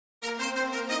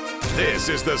This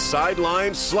is the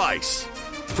Sideline Slice,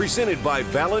 presented by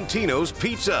Valentino's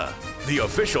Pizza, the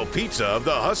official pizza of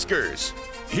the Huskers.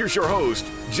 Here's your host,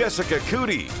 Jessica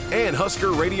Coody, and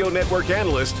Husker Radio Network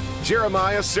analyst,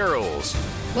 Jeremiah Sirles.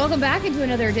 Welcome back into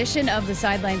another edition of the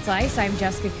Sideline Slice. I'm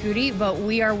Jessica Coody, but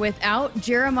we are without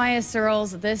Jeremiah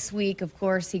Sirles this week. Of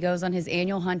course, he goes on his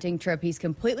annual hunting trip. He's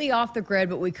completely off the grid,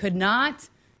 but we could not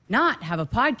have a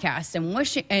podcast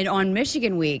on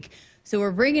Michigan Week. So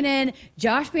we're bringing in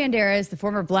Josh Banderas, the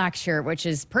former Blackshirt, which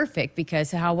is perfect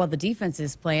because of how well the defense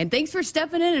is playing. Thanks for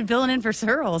stepping in and filling in for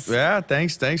Sirles. Yeah,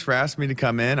 thanks for asking me to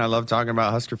come in. I love talking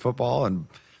about Husker football, and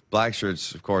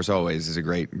Blackshirts, of course, always is a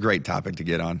great topic to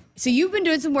get on. So you've been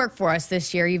doing some work for us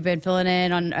this year. You've been filling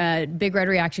in on Big Red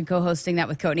Reaction, co-hosting that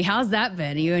with Cody. How's that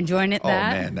been? Are you enjoying it? Oh,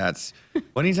 man, that's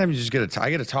anytime you just I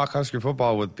get to talk Husker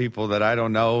football with people that I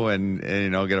don't know and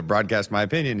get to broadcast my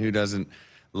opinion. Who doesn't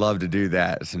love to do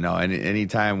that? So no,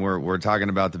 anytime we're talking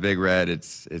about the Big Red,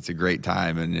 it's a great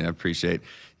time, and I appreciate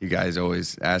you guys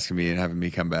always asking me and having me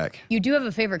come back. You do have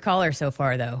a favorite caller so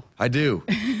far, though. I do.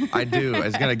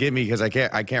 It's gonna get me because I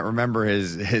can't remember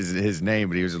his name,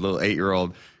 but he was a little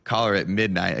 8-year-old caller at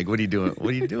midnight. Like, what are you doing?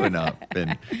 What are you doing up?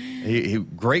 And he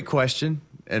great question,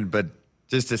 but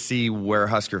just to see where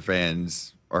Husker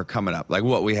fans are coming up, like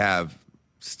what we have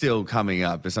still coming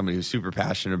up, is somebody who's super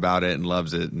passionate about it and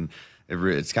loves it, and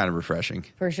it's kind of refreshing.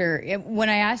 For sure. When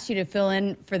I asked you to fill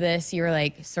in for this, you were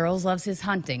like, Sirles loves his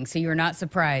hunting, so you're not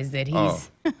surprised that he's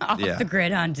off the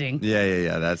grid hunting.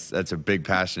 Yeah. That's a big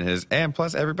passion of his. And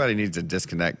plus, everybody needs to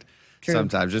disconnect. True.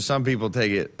 Sometimes. Just some people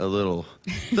take it a little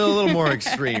more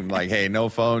extreme. Like, hey, no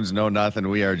phones, no nothing.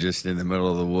 We are just in the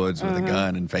middle of the woods with a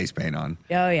gun and face paint on.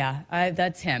 Oh, yeah.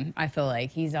 That's him. I feel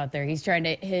like he's out there. He's trying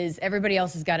to everybody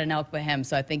else has got an elk but him,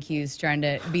 so I think he's trying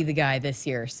to be the guy this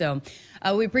year. So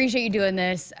we appreciate you doing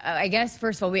this. I guess,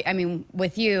 first of all,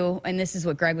 with you, and this is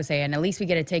what Greg was saying, at least we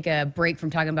get to take a break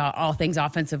from talking about all things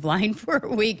offensive line for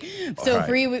a week. So right.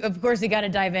 For you, of course, we got to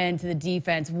dive into the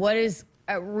defense. What is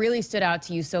really stood out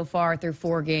to you so far through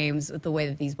 4 games with the way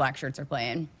that these Blackshirts are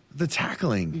playing? The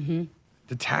tackling. Mm-hmm.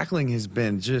 The tackling has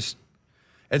been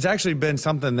it's actually been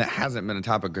something that hasn't been a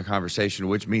topic of conversation,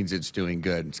 which means it's doing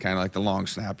good. It's kind of like the long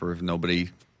snapper. If nobody,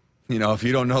 if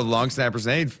you don't know the long snapper's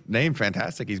name,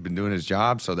 fantastic. He's been doing his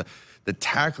job. So the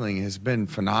tackling has been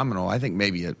phenomenal. I think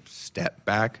maybe a step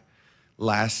back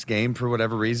last game for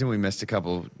whatever reason. We missed a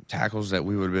couple tackles that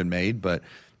we would have been made, but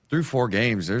through 4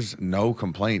 games, there's no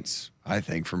complaints, I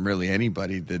think, from really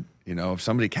anybody that, if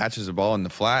somebody catches a ball in the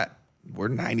flat, we're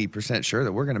 90% sure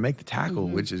that we're going to make the tackle,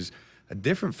 which is a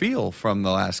different feel from the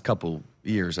last couple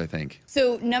years, I think.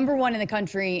 So number 1 in the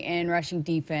country in rushing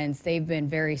defense, they've been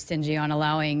very stingy on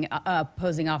allowing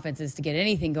opposing offenses to get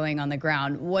anything going on the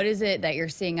ground. What is it that you're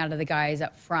seeing out of the guys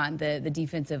up front, the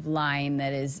defensive line,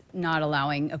 that is not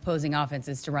allowing opposing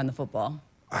offenses to run the football?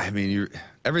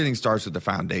 Everything starts with the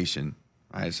foundation.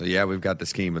 All right, so yeah, we've got the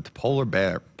scheme, but the polar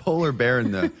bear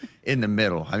in the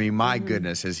middle. My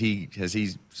goodness, has he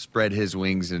spread his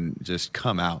wings and just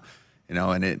come out,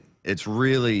 and it's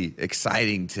really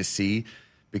exciting to see,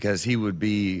 because he would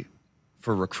be,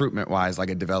 for recruitment wise, like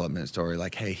a development story.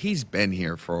 Like, hey, he's been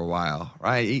here for a while,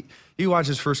 right? You watch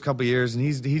his first couple of years, and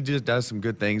he just does some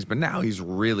good things, but now he's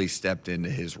really stepped into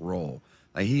his role.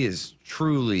 Like, he is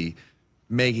truly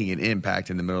making an impact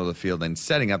in the middle of the field and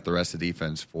setting up the rest of the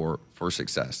defense for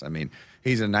success.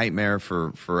 He's a nightmare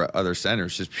for other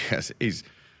centers just because he's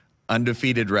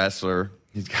undefeated wrestler.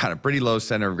 He's got a pretty low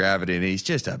center of gravity, and he's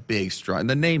just a big, strong.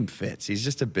 The name fits. He's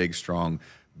just a big, strong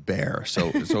bear.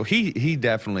 So he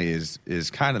definitely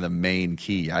is kind of the main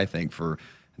key, I think, for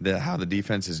how the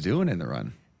defense is doing in the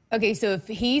run. Okay, so if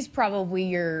he's probably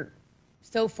your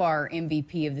so far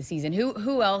MVP of the season,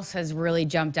 who else has really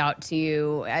jumped out to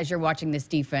you as you're watching this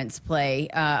defense play,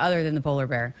 other than the polar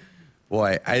bear?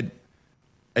 Boy,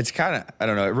 it's kind of, I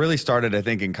don't know. It really started, I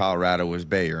think, in Colorado was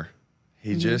Bayer.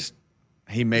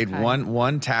 He made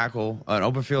one tackle, an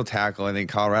open field tackle. I think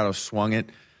Colorado swung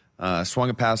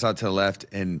a pass out to the left,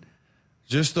 and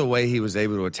just the way he was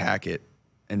able to attack it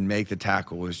and make the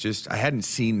tackle was just, I hadn't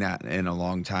seen that in a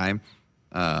long time.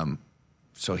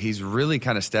 So he's really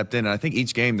kind of stepped in, and I think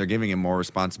each game they're giving him more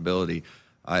responsibility.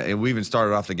 And we even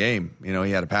started off the game. He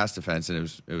had a pass defense, and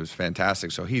it was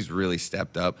fantastic. So he's really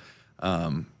stepped up.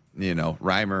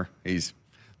 Reimer,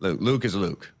 Luke is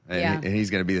Luke, and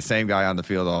he's going to be the same guy on the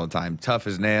field all the time. Tough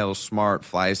as nails, smart,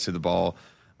 flies to the ball.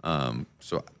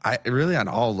 So I really, on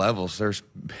all levels, there's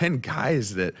been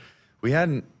guys that we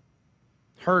hadn't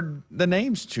heard the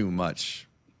names too much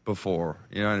before.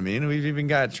 You know what I mean? We've even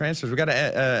got transfers. We got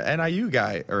an NIU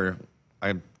guy, or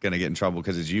I'm going to get in trouble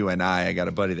because it's UNI. I got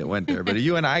a buddy that went there, but a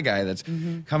UNI guy that's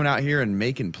coming out here and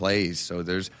making plays. So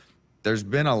there's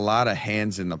been a lot of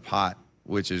hands in the pot,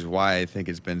 which is why I think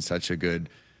it's been such a good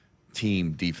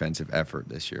team defensive effort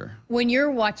this year. When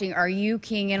you're watching, are you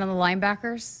keying in on the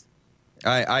linebackers?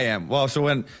 I am. Well, so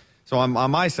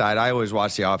on my side, I always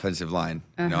watch the offensive line.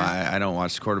 You know, I don't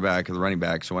watch the quarterback or the running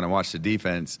back. So when I watch the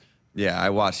defense, I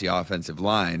watch the offensive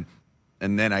line,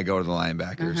 and then I go to the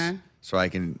linebackers so I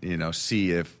can,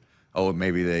 see if,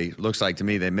 maybe looks like to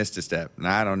me they missed a step. And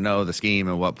I don't know the scheme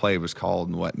and what play was called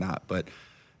and whatnot.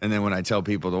 And then when I tell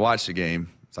people to watch the game,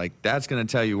 it's like, that's going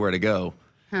to tell you where to go.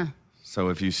 Huh. So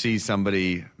if you see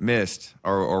somebody missed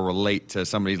or relate to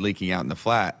somebody leaking out in the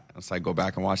flat, it's like, go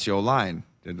back and watch the old line.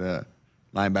 Did the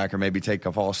linebacker maybe take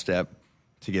a false step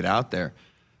to get out there?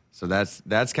 So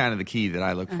that's kind of the key that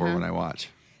I look for when I watch.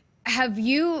 Have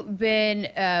you been,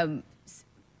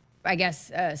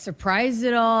 surprised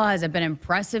at all? Has it been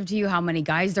impressive to you how many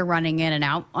guys they're running in and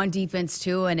out on defense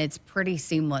too? And it's pretty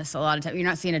seamless. A lot of times you're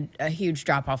not seeing a huge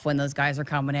drop off when those guys are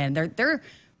coming in. They're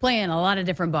playing a lot of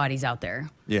different bodies out there.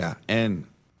 Yeah, and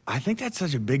I think that's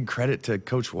such a big credit to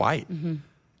Coach White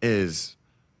is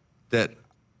that,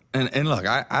 and look,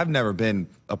 I've never been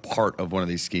a part of one of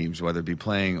these schemes, whether it be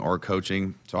playing or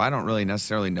coaching, so I don't really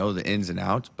necessarily know the ins and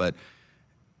outs, but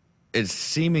it's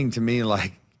seeming to me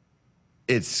like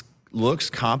it looks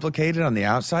complicated on the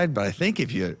outside, but I think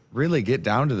if you really get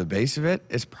down to the base of it,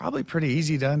 it's probably pretty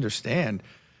easy to understand,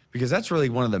 because that's really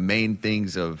one of the main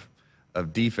things of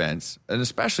defense, and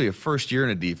especially a first year in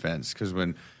a defense, because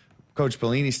when Coach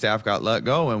Pelini's staff got let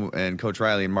go and Coach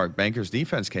Riley and Mark Banker's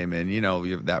defense came in,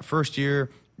 that first year,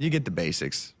 you get the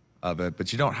basics of it,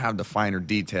 but you don't have the finer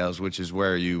details, which is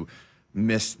where you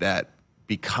miss that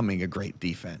becoming a great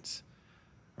defense,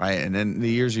 right? And then the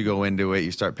years you go into it,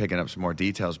 you start picking up some more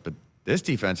details, but this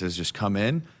defense has just come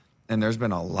in, and there's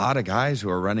been a lot of guys who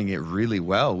are running it really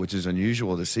well, which is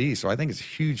unusual to see. So I think it's a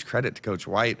huge credit to Coach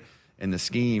White and the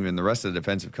scheme and the rest of the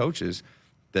defensive coaches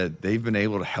that they've been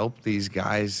able to help these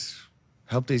guys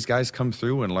come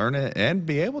through and learn it and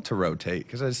be able to rotate,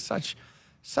 because it's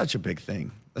such a big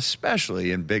thing,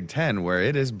 especially in Big Ten, where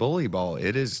it is bully ball.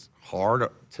 It is hard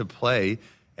to play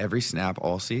every snap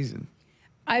all season.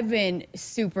 I've been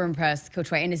super impressed,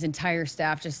 Coach White and his entire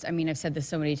staff. I've said this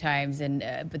so many times,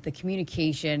 but the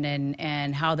communication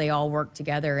and how they all work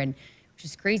together, and which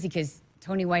is crazy because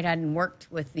Tony White hadn't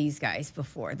worked with these guys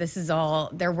before.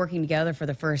 They're working together for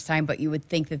the first time, but you would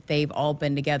think that they've all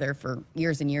been together for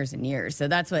years and years and years. So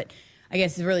that's what I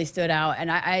guess has really stood out.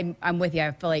 And I'm with you.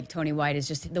 I feel like Tony White is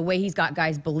just the way he's got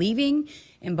guys believing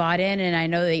and bought in. And I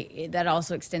know that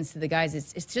also extends to the guys.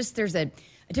 It's just there's a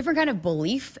different kind of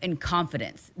belief and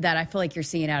confidence that I feel like you're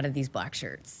seeing out of these black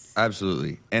shirts.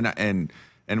 Absolutely. And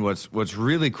what's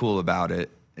really cool about it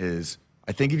is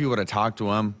I think if you would have talked to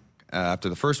them after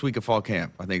the first week of fall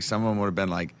camp, I think some of them would have been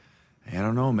like, I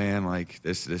don't know, man, like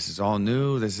this is all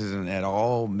new. This isn't at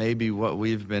all maybe what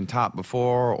we've been taught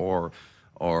before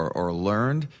or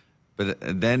learned. But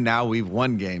then now we've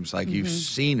won games. Like you've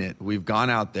seen it. We've gone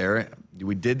out there.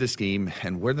 We did the scheme,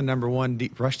 and we're the number one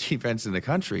rush defense in the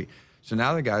country. So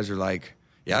now the guys are like,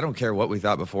 yeah, I don't care what we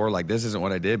thought before. Like, this isn't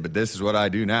what I did, but this is what I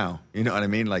do now. You know what I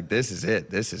mean? Like, this is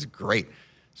it. This is great.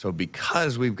 So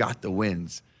because we've got the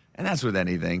wins, and that's with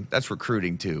anything, that's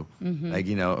recruiting too. Like,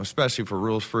 especially for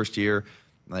Rule's first year,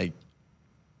 like,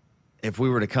 if we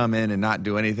were to come in and not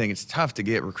do anything, it's tough to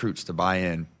get recruits to buy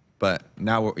in. But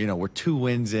now we're 2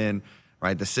 wins in,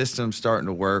 right? The system's starting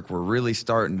to work. We're really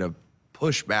starting to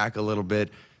push back a little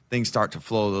bit. Things start to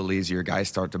flow a little easier. Guys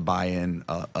start to buy in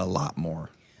a lot more.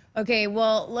 Okay,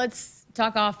 well, let's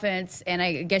talk offense, and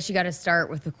I guess you got to start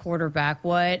with the quarterback.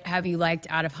 What have you liked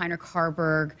out of Heinrich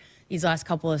Haarberg these last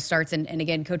couple of starts? And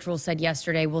again, Coach Rule said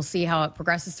yesterday, we'll see how it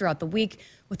progresses throughout the week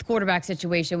with the quarterback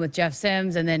situation with Jeff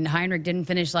Sims, and then Heinrich didn't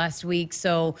finish last week.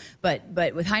 So, but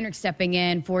with Heinrich stepping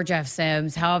in for Jeff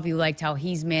Sims, how have you liked how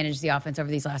he's managed the offense over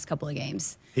these last couple of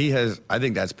games? He has, I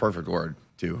think that's perfect word,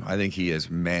 too. I think he has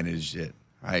managed it,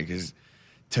 right? Because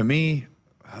to me,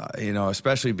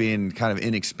 especially being kind of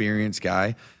inexperienced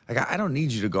guy, like I don't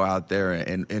need you to go out there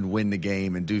and win the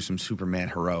game and do some Superman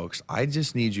heroics. I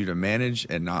just need you to manage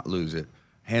and not lose it.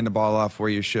 Hand the ball off where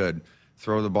you should.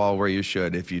 Throw the ball where you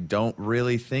should. If you don't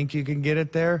really think you can get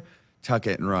it there, tuck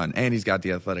it and run. And he's got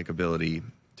the athletic ability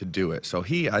to do it. So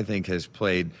he, I think, has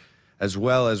played as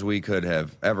well as we could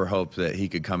have ever hoped that he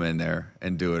could come in there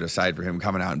and do it, aside from him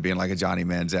coming out and being like a Johnny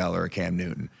Manziel or a Cam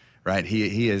Newton. Right,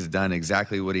 he has done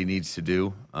exactly what he needs to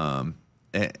do,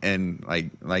 and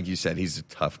like you said, he's a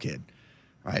tough kid,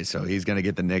 right? So he's going to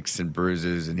get the nicks and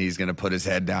bruises, and he's going to put his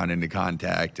head down into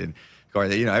contact and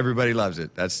Corey, everybody loves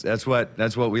it. That's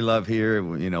what we love here.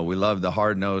 We love the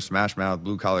hard-nosed, smash-mouth,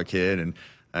 blue-collar kid,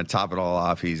 and top it all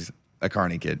off, he's a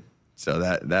Kearney kid. So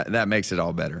that makes it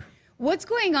all better. What's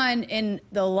going on in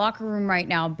the locker room right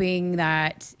now, being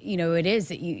that, it is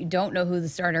that you don't know who the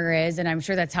starter is, and I'm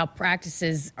sure that's how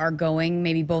practices are going,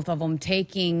 maybe both of them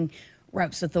taking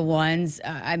reps with the ones.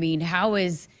 How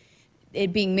is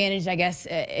it being managed, I guess,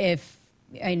 if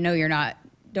I know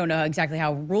don't know exactly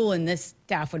how Rule and this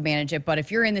staff would manage it, but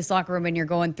if you're in this locker room and you're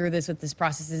going through this with this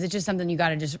process, is it just something you got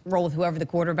to just roll with whoever the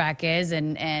quarterback is?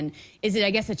 And is it, I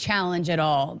guess, a challenge at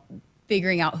all,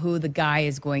 figuring out who the guy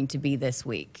is going to be this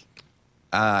week?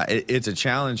 It's a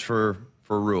challenge for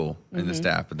Rule and the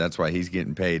staff, but that's why he's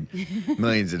getting paid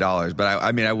millions of dollars. But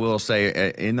I will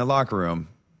say, in the locker room,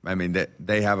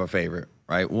 they have a favorite,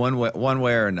 right? One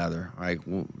way or another. Right?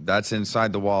 That's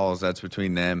inside the walls. That's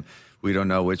between them. We don't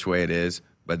know which way it is,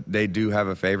 but they do have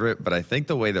a favorite. But I think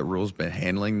the way that Rule's been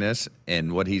handling this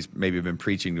and what he's maybe been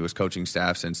preaching to his coaching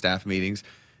staffs and staff meetings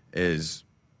is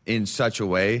in such a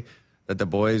way that the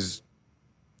boys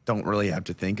don't really have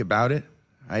to think about it.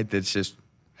 Right? It's just,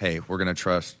 hey, we're gonna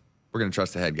trust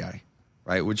the head guy,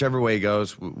 right? Whichever way he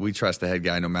goes, we trust the head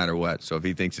guy no matter what. So if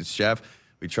he thinks it's Jeff,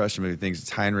 we trust him. If he thinks it's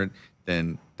Heinrich,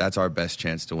 then that's our best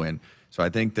chance to win. So I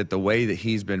think that the way that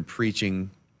he's been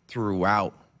preaching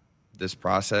throughout this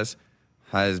process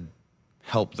has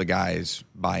helped the guys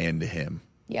buy into him.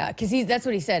 Yeah, because that's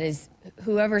what he said, is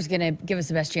whoever's going to give us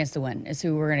the best chance to win is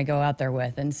who we're going to go out there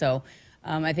with. And so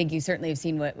I think you certainly have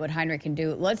seen what Heinrich can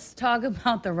do. Let's talk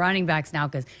about the running backs now,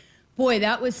 because, boy,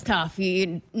 that was tough.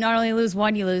 You not only lose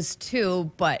one, you lose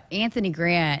two, but Anthony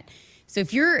Grant. So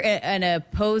if you're an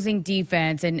opposing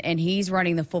defense and he's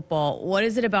running the football, what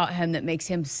is it about him that makes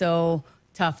him so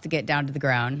tough to get down to the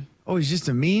ground? Oh, he's just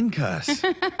a mean cuss.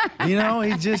 And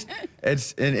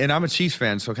I'm a Chiefs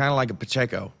fan, so kind of like a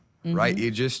Pacheco, right? You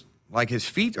just, like, his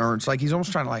feet it's like he's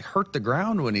almost trying to, like, hurt the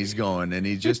ground when he's going, and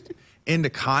he's just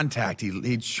into contact.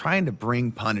 He's trying to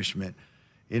bring punishment,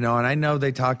 and I know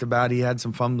they talked about he had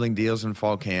some fumbling deals in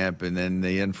fall camp and then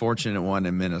the unfortunate one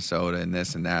in Minnesota and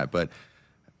this and that, but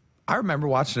I remember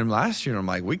watching him last year, and I'm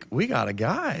like, we got a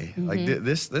guy. Like,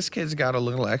 this kid's got a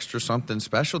little extra something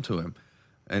special to him.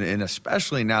 And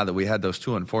especially now that we had those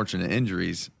two unfortunate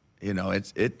injuries,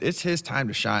 it's his time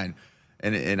to shine.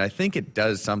 And I think it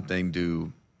does something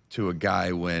to a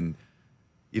guy when,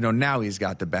 now he's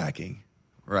got the backing,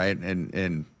 right?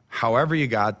 And however you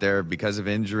got there, because of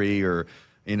injury or,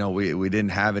 we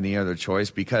didn't have any other choice,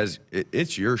 because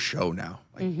it's your show now.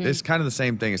 Like, it's kind of the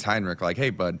same thing as Heinrich. Like, hey,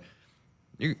 bud,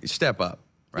 you step up,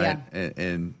 right? Yeah.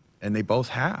 And they both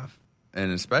have.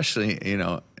 And especially,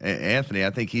 Anthony, I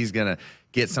think he's going to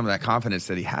get some of that confidence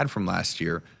that he had from last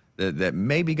year that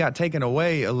maybe got taken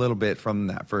away a little bit from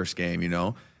that first game,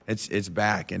 It's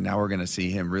back, and now we're going to see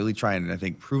him really try and, I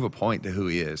think, prove a point to who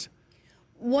he is.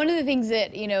 One of the things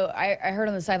that, I heard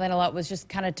on the sideline a lot was just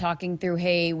kind of talking through,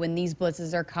 hey, when these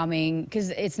blitzes are coming,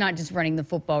 because it's not just running the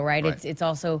football, right? It's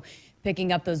also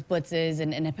picking up those blitzes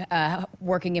and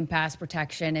working in pass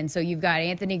protection. And so you've got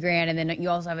Anthony Grant, and then you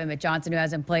also have Emmett Johnson, who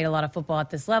hasn't played a lot of football at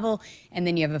this level, and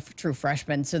then you have a true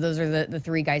freshman. So those are the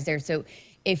three guys there. So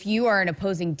if you are an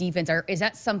opposing defense, is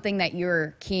that something that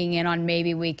you're keying in on?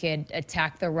 Maybe we could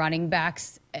attack the running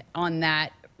backs on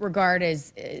that regard,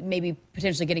 as maybe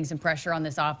potentially getting some pressure on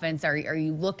this offense. Are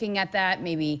you looking at that?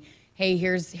 Maybe, hey,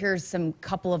 here's some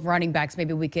couple of running backs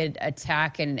maybe we could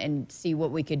attack and see what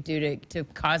we could do to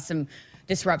cause some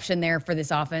disruption there for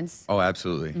this offense? Oh,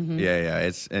 absolutely.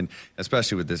 Yeah. And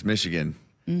especially with this Michigan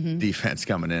defense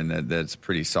coming in, that's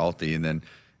pretty salty. And then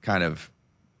kind of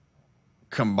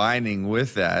combining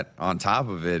with that, on top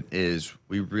of it, is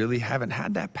we really haven't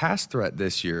had that pass threat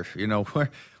this year.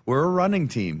 We're a running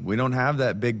team. We don't have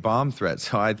that big bomb threat.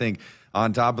 So I think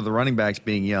on top of the running backs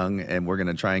being young, and we're going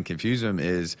to try and confuse them,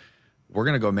 is we're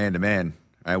going to go man-to-man.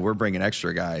 Right? We're bringing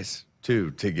extra guys,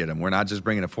 too, to get them. We're not just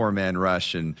bringing a four-man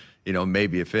rush and,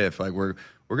 maybe a fifth. Like, we're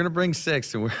going to bring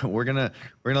six, and we're going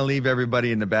to leave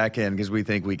everybody in the back end because we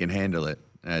think we can handle it.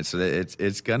 So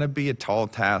it's going to be a tall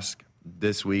task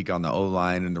this week on the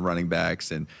O-line and the running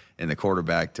backs and the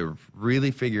quarterback to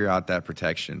really figure out that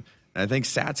protection. And I think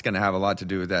Sat's going to have a lot to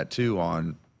do with that, too,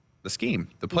 on the scheme,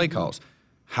 the play calls.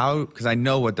 Because I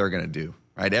know what they're going to do,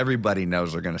 right? Everybody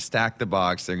knows they're going to stack the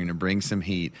box. They're going to bring some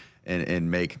heat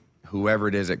and make whoever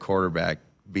it is at quarterback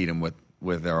beat them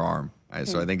with their arm. Right?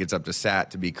 So I think it's up to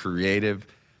Sat to be creative,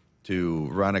 to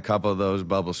run a couple of those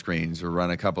bubble screens or run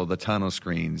a couple of the tunnel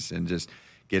screens and just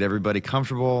get everybody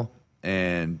comfortable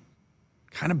and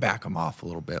kind of back them off a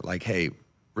little bit. Like, hey,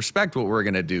 respect what we're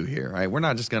going to do here, right? We're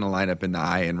not just going to line up in the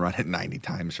eye and run it 90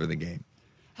 times for the game.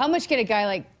 How much can a guy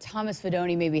like Thomas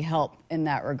Fidone maybe help in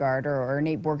that regard, or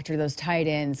Nate Borkter, those tight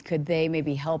ends? Could they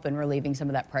maybe help in relieving some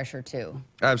of that pressure too?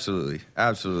 Absolutely.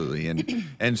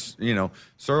 And you know,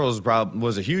 Sirles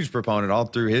was a huge proponent all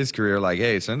through his career, like,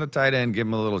 hey, send a tight end, give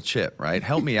him a little chip, right?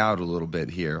 Help me out a little bit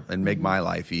here and make my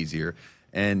life easier.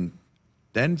 And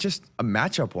then just a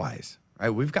matchup-wise, right?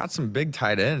 We've got some big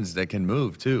tight ends that can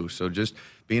move too. So just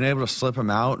being able to slip them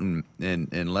out and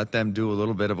let them do a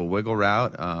little bit of a wiggle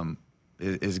route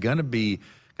is going to be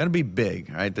big,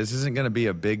 right? This isn't going to be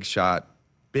a big shot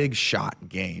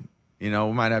game. You know,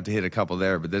 we might have to hit a couple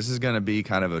there, but this is going to be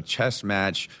kind of a chess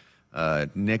match,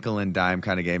 nickel and dime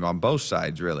kind of game on both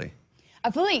sides, really.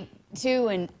 I feel like, too,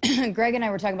 and Greg and I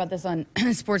were talking about this on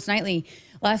Sports Nightly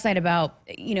last night about,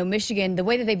 you know, Michigan, the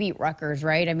way that they beat Rutgers,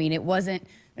 right? I mean, they're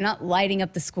not lighting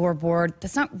up the scoreboard.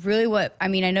 That's not really what, I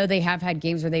mean, I know they have had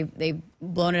games where they've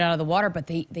blown it out of the water, but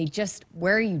they just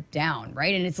wear you down,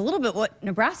 right? And it's a little bit what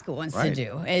Nebraska wants to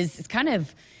do. It's kind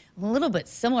of a little bit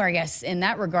similar, I guess, in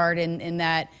that regard, in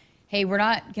that, hey, we're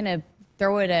not going to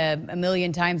throw it a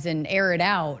million times and air it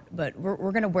out, but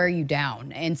we're going to wear you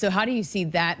down. And so how do you see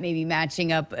that maybe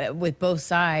matching up with both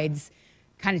sides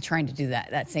kind of trying to do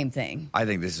that same thing? I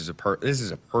think this is a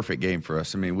perfect game for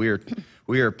us. I mean,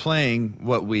 we are playing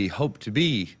what we hope to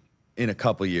be in a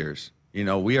couple years. You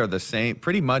know, we are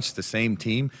pretty much the same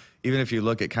team. Even if you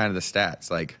look at kind of the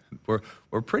stats, like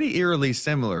we're pretty eerily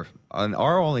similar. And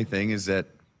our only thing is that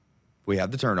we have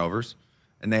the turnovers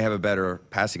and they have a better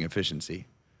passing efficiency.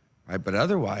 Right? But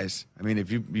otherwise, I mean,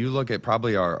 if you look at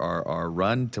probably our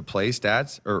run to play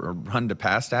stats or run to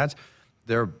pass stats,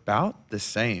 they're about the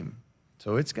same.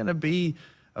 So it's going to be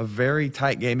a very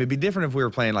tight game. It'd be different if we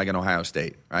were playing like an Ohio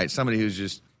State, right? Somebody who's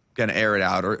just going to air it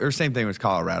out, or same thing with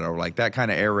Colorado, like that kind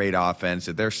of air raid offense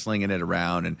that they're slinging it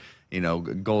around, and, you know,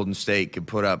 Golden State could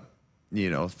put up,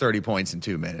 you know, 30 points in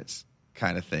 2 minutes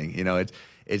kind of thing. You know,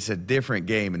 it's a different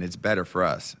game, and it's better for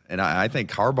us. And I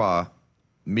think Harbaugh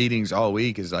meetings all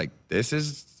week is like, this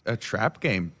is a trap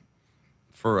game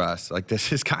for us. Like,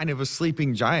 this is kind of a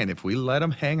sleeping giant. If we let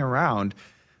them hang around,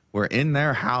 we're in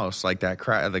their house, like that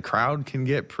the crowd can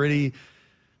get pretty,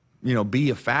 you know, be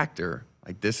a factor.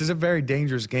 Like, this is a very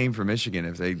dangerous game for Michigan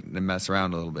if they mess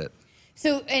around a little bit.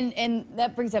 So, and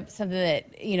that brings up something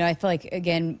that, you know, I feel like,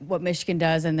 again, what Michigan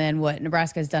does and then what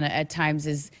Nebraska has done at times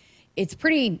is it's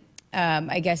pretty,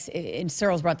 I guess, and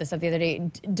Sirles brought this up the other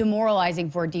day,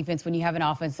 demoralizing for a defense when you have an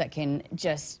offense that can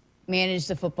just manage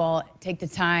the football, take the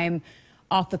time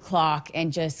off the clock,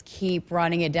 and just keep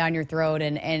running it down your throat,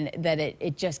 and that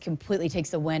it just completely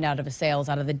takes the wind out of the sails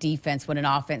out of the defense when an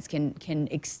offense can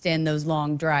extend those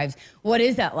long drives. What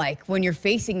is that like when you're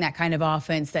facing that kind of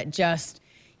offense that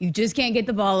you just can't get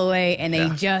the ball away, and they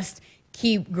just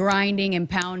keep grinding and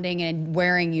pounding and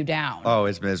wearing you down? Oh,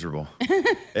 it's miserable.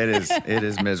 It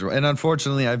is miserable. And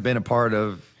unfortunately, I've been a part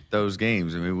of those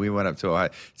games. I mean, we went up to Ohio.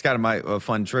 It's kind of a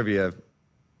fun trivia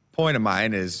point of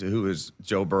mine is who was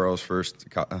Joe Burrow's first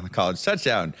college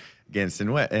touchdown against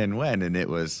and when, and it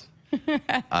was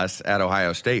us at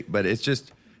Ohio State. But it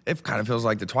kind of feels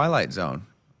like the Twilight Zone.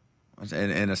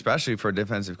 And especially for a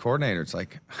defensive coordinator, it's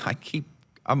like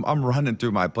I'm running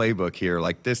through my playbook here,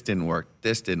 like this didn't work.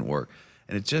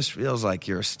 And it just feels like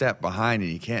you're a step behind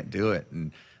and you can't do it.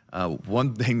 And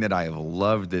one thing that I have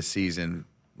loved this season,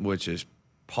 which is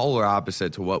polar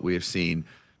opposite to what we have seen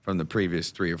from the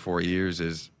previous 3 or 4 years,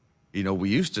 is, you know, we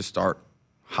used to start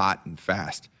hot and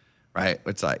fast, right?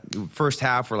 It's like first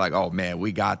half, we're like, oh, man,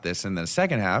 we got this. And then the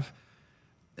second half,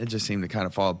 it just seemed to kind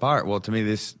of fall apart. Well, to me,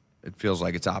 it feels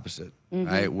like it's opposite,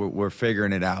 right? We're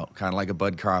figuring it out, kind of like a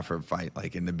Bud Crawford fight.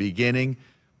 Like in the beginning,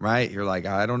 right, you're like,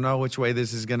 I don't know which way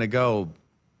this is going to go,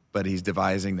 but he's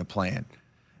devising the plan.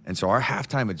 And so our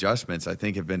halftime adjustments, I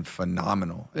think, have been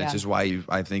phenomenal. Yeah. It's just why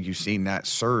I think you've seen that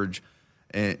surge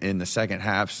in the second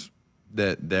halves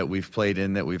that we've played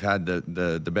in, that we've had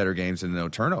the better games and no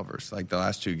turnovers. Like the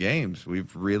last 2 games,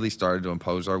 we've really started to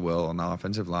impose our will on the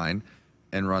offensive line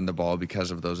and run the ball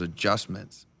because of those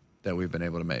adjustments that we've been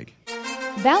able to make.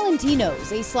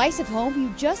 Valentino's, a slice of home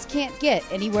you just can't get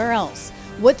anywhere else.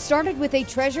 What started with a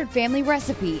treasured family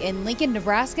recipe in Lincoln,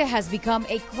 Nebraska has become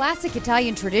a classic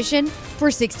Italian tradition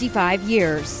for 65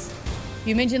 years.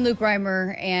 You mentioned Luke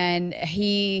Reimer, and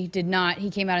he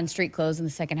came out in street clothes in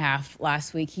the second half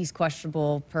last week. He's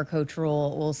questionable per coach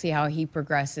rule. We'll see how he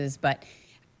progresses. But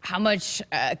how much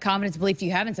confidence, belief do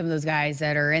you have in some of those guys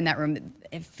that are in that room?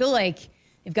 I feel like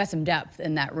you've got some depth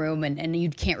in that room, and you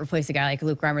can't replace a guy like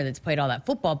Luke Reimer that's played all that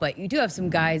football, but you do have some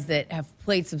guys that have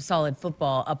played some solid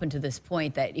football up until this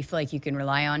point that you feel like you can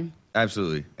rely on.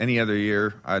 Absolutely. Any other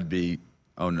year, I'd be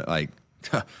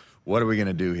what are we going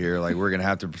to do here? Like, we're going to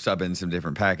have to sub in some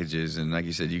different packages. And like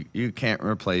you said, you can't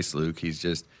replace Luke. He's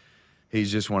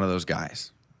just one of those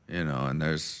guys, and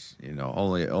there's,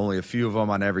 only a few of them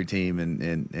on every team.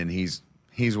 And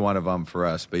he's one of them for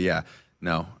us. But yeah,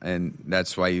 no. And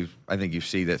that's why I think you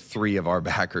see that 3 of our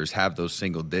backers have those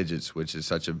single digits, which is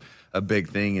such a big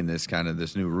thing in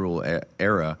this new rule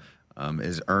era,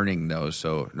 is earning those.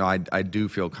 So no, I do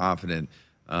feel confident,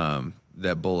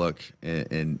 that Bullock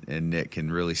and Nick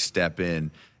can really step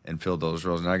in and fill those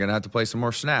roles. And they're going to have to play some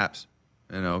more snaps,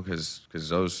 because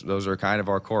those are kind of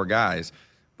our core guys.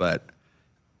 But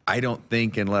I don't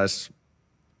think unless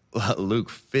Luke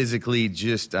physically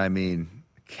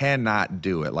cannot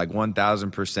do it, like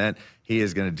 1,000%, he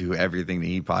is going to do everything that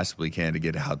he possibly can to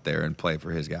get out there and play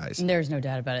for his guys. There's no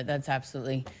doubt about it. That's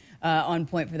absolutely on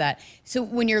point for that. So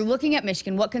when you're looking at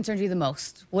Michigan, what concerns you the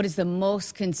most? What is the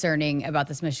most concerning about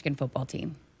this Michigan football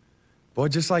team? Boy,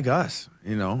 just like us,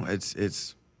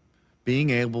 it's being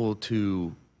able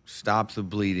to stop the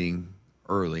bleeding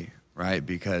early, right?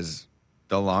 Because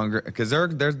they're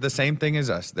the same thing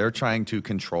as us. They're trying to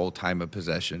control time of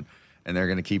possession, and they're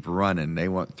going to keep running. They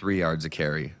want 3 yards a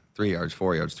carry, 3 yards,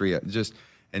 4 yards, 3 yards,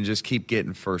 just keep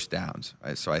getting first downs,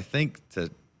 right? So I think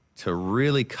to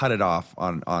really cut it off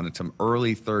on some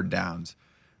early third downs,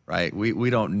 right? We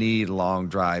don't need long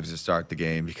drives to start the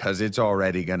game, because it's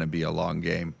already going to be a long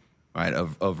game, right?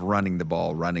 Of running the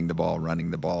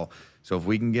ball. So if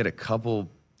we can get a couple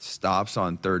stops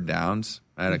on third downs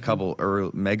and a couple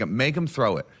early, make them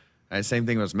throw it. And same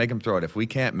thing was make them throw it. If we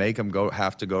can't make them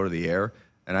have to go to the air,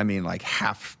 and I mean like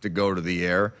have to go to the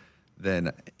air,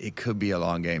 then it could be a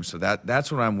long game. So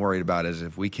that's what I'm worried about, is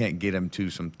if we can't get them to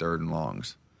some third and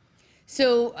longs.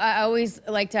 So I always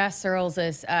like to ask Sirles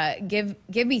this.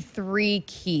 Give me 3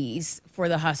 keys for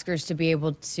the Huskers to be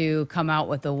able to come out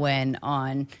with a win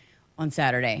on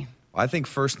Saturday. I think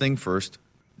first thing first,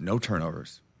 no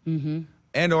turnovers. Mm-hmm.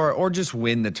 And or just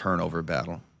win the turnover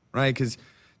battle, right? Because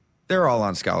they're all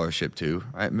on scholarship too.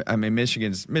 Right? I mean,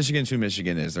 Michigan's who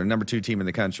Michigan is. They're number 2 team in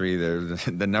the country. They're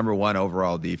the number 1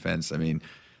 overall defense. I mean,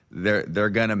 they're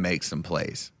gonna make some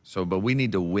plays. So, but we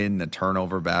need to win the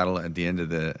turnover battle at the end of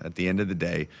the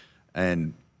day.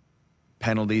 And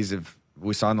penalties,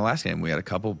 we saw in the last game, we had a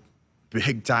couple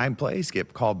big time plays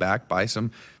get called back by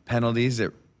some penalties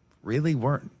that really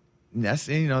weren't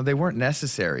necessary. They weren't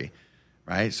necessary,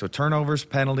 right? So turnovers,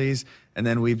 penalties, and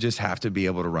then we just have to be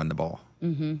able to run the ball.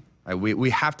 Mm-hmm. Right? We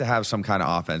have to have some kind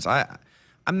of offense.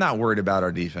 I'm not worried about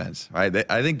our defense, right?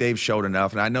 I think they've showed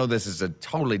enough, and I know this is a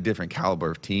totally different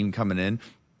caliber of team coming in.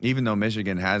 Even though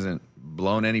Michigan hasn't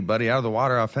blown anybody out of the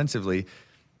water offensively,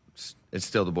 it's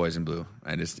still the boys in blue,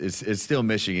 and it's still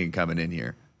Michigan coming in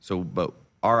here. So, but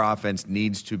our offense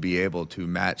needs to be able to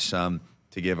match some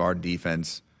to give our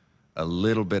defense a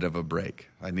little bit of a break.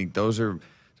 I think so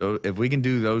if we can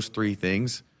do those 3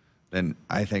 things, then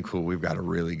I think we've got a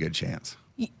really good chance.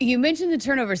 You mentioned the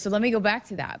turnovers, so let me go back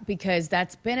to that, because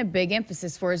that's been a big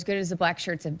emphasis for as good as the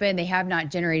Blackshirts have been. They have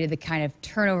not generated the kind of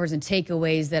turnovers and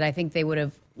takeaways that I think they would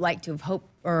have liked to have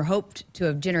hoped to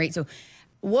have generated. So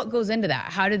what goes into that?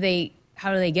 How do they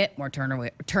get more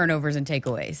turnovers and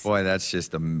takeaways? Boy, that's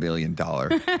just $1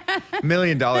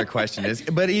 million question.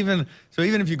 Even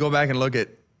if you go back and look at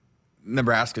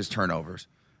Nebraska's turnovers,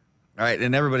 all right,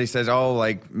 and everybody says,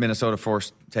 like Minnesota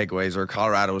forced takeaways or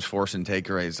Colorado was forcing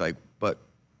takeaways, but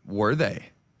were they?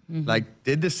 Mm-hmm.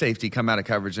 Did the safety come out of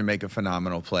coverage and make a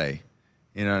phenomenal play?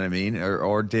 You know what I mean?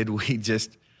 Or did we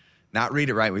just not read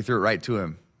it right? We threw it right to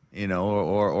him,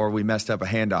 or we messed up a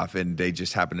handoff and they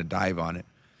just happened to dive on it.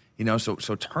 So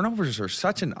turnovers are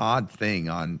such an odd thing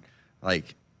on,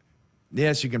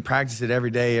 yes, you can practice it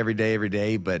every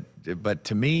day, but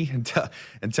to me,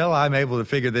 until I'm able to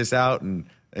figure this out and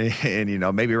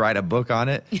maybe write a book on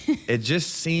it, it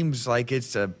just seems like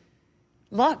it's a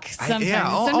luck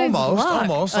sometimes.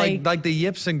 Almost like the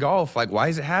yips in golf. Why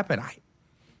does it happen?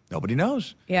 Nobody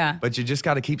knows. Yeah. But you just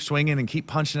got to keep swinging and keep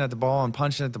punching at the ball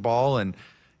and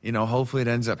hopefully it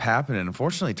ends up happening.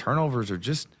 Unfortunately, turnovers are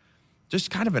just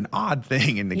kind of an odd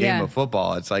thing in the game of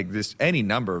football. It's like this, any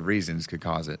number of reasons could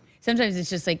cause it. Sometimes it's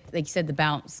just like you said, the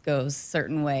bounce goes a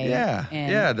certain way. Yeah,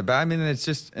 it's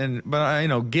just,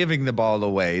 giving the ball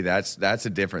away, that's a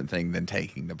different thing than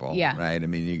taking the ball, right? I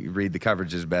mean, you read the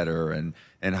coverages better and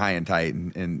high and tight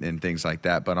and things like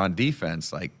that. But on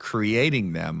defense,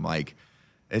 creating them,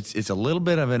 it's a little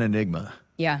bit of an enigma.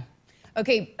 Yeah.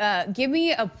 Okay, give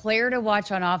me a player to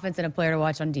watch on offense and a player to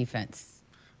watch on defense.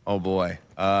 Oh, boy.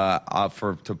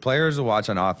 To players to watch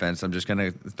on offense, I'm just going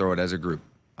to throw it as a group.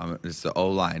 It's the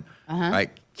O-line. Uh-huh. Right?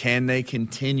 Can they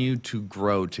continue to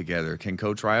grow together? Can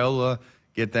Coach Raiola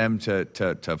get them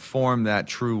to form that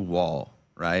true wall,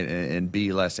 right, and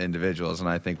be less individuals. And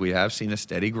I think we have seen a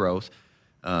steady growth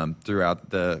throughout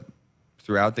the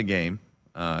game.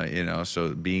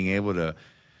 So being able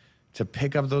to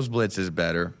pick up those blitzes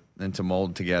better and to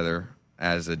mold together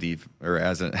as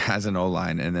as an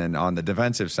O-line. And then on the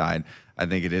defensive side, I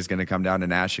think it is going to come down to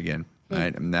Nash again.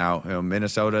 Right now,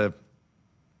 Minnesota,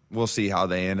 we'll see how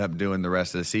they end up doing the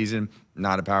rest of the season.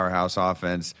 Not a powerhouse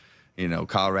offense.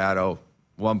 Colorado,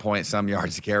 1 point some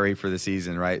yards to carry for the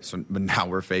season, right? So, but now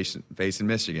we're facing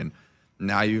Michigan.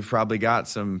 Now you've probably got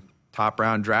some top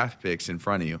round draft picks in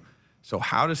front of you. So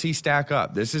how does he stack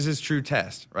up? This is his true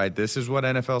test, right? This is what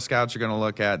NFL scouts are going to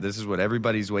look at. This is what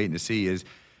everybody's waiting to see. Is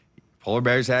Polar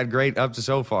Bears had great up to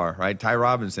so far, right? Ty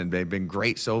Robinson, they've been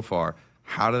great so far.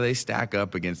 How do they stack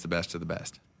up against the best of the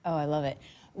best? Oh, I love it.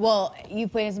 Well, you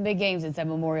played in some big games inside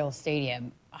Memorial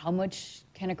Stadium. How much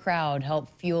can a crowd help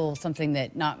fuel something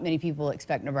that not many people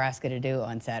expect Nebraska to do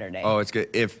on Saturday? Oh, it's good.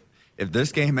 If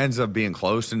this game ends up being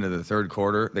close into the third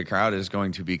quarter, the crowd is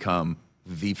going to become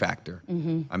the factor.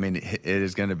 Mm-hmm. I mean, it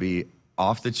is going to be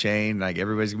off the chain. Like,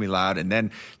 everybody's going to be loud. And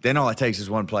then all it takes is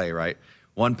one play, right?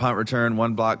 One punt return,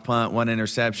 one block punt, one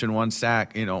interception, one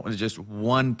sack. It's just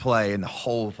one play, and the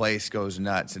whole place goes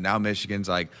nuts. And now Michigan's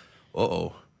like,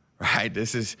 uh-oh, right?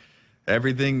 This is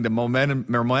everything. The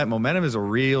momentum is a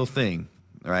real thing,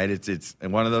 right? It's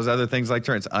one of those other things like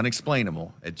turn. It's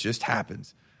unexplainable. It just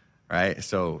happens, right?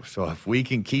 So if we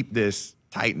can keep this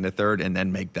tight in the third and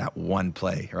then make that one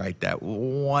play, right? That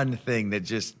one thing that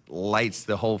just lights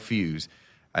the whole fuse,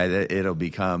 it'll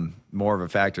become more of a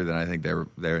factor than I think they're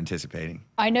anticipating.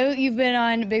 I know you've been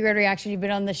on Big Red Reaction. You've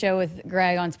been on the show with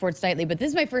Greg on Sports Nightly, but this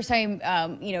is my first time,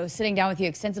 sitting down with you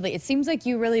extensively. It seems like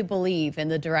you really believe in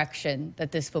the direction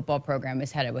that this football program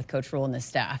is headed with Coach Rule and the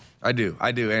staff. I do.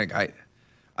 And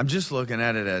I'm just looking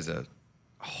at it as a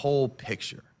whole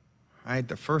picture. Right,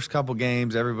 the first couple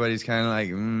games, everybody's kind of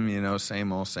like,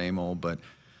 same old. But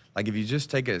like, if you just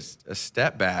take a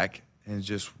step back and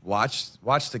just watch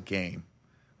the game,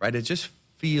 right, it just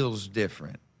feels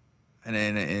different, and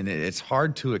it's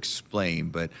hard to explain,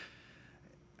 but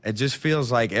it just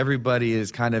feels like everybody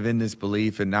is kind of in this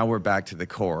belief, and now we're back to the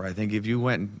core. I think if you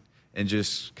went and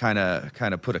just kind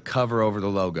of put a cover over the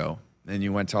logo, and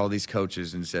you went to all these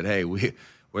coaches and said, hey,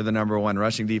 we're the number one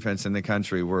rushing defense in the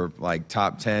country. We're like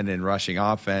top 10 in rushing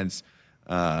offense,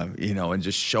 and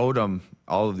just showed them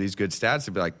all of these good stats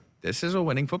to be like, this is a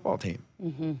winning football team.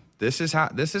 Mm-hmm. This is the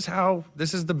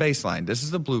baseline. This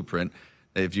is the blueprint.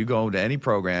 If you go to any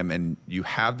program and you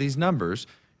have these numbers,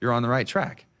 you're on the right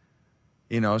track.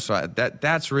 So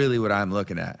that's really what I'm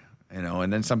looking at.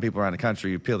 And then some people around the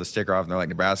country, you peel the sticker off and they're like,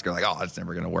 Nebraska, like, oh, that's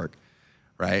never going to work,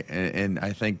 right? And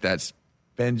I think that's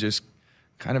been just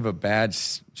kind of a bad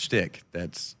shtick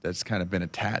that's kind of been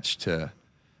attached to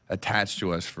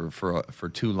us for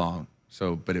too long.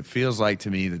 So, but it feels like to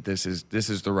me that this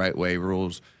is the right way.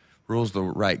 Rule's the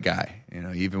right guy.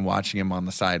 Even watching him on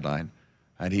the sideline,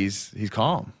 and he's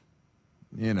calm.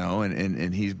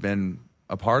 And he's been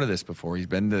a part of this before. He's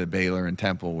been to Baylor and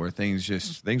Temple where things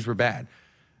were bad,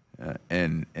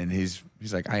 and he's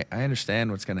like, I understand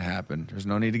what's going to happen. There's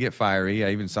no need to get fiery. I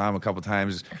even saw him a couple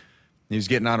times. He was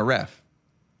getting on a ref.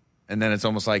 And then it's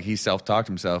almost like he self-talked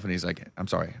himself, and he's like, I'm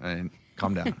sorry,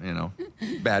 calm down,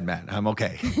 bad man, I'm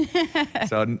okay.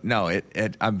 So, no, I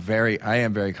am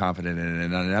very confident in it,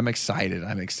 and I'm excited.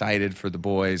 I'm excited for the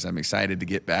boys. I'm excited to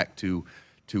get back to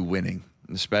winning,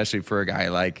 especially for a guy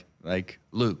like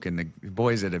Luke and the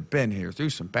boys that have been here through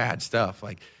some bad stuff.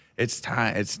 Like, it's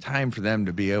time for them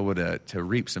to be able to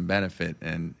reap some benefit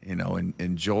and,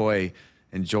 enjoy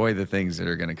the things that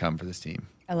are going to come for this team.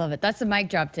 I love it. That's the mic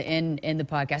drop to end the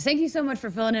podcast. Thank you so much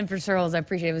for filling in for Sirles. I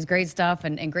appreciate it. It was great stuff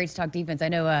and great to talk defense. I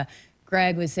know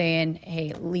Greg was saying,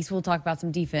 hey, at least we'll talk about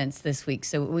some defense this week.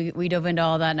 So we dove into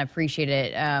all that, and I appreciate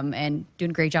it. And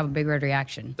doing a great job of Big Red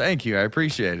Reaction. Thank you. I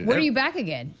appreciate it. When are you back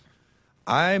again?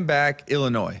 I'm back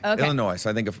Illinois. Okay. Illinois. So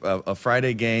I think a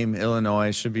Friday game,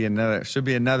 Illinois should be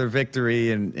another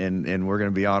victory, and we're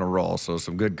going to be on a roll. So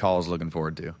some good calls looking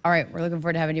forward to. All right, we're looking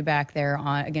forward to having you back there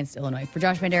against Illinois. For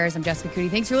Josh Banderas, I'm Jessica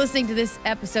Coody. Thanks for listening to this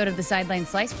episode of the Sideline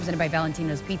Slice presented by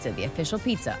Valentino's Pizza, the official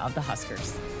pizza of the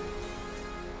Huskers.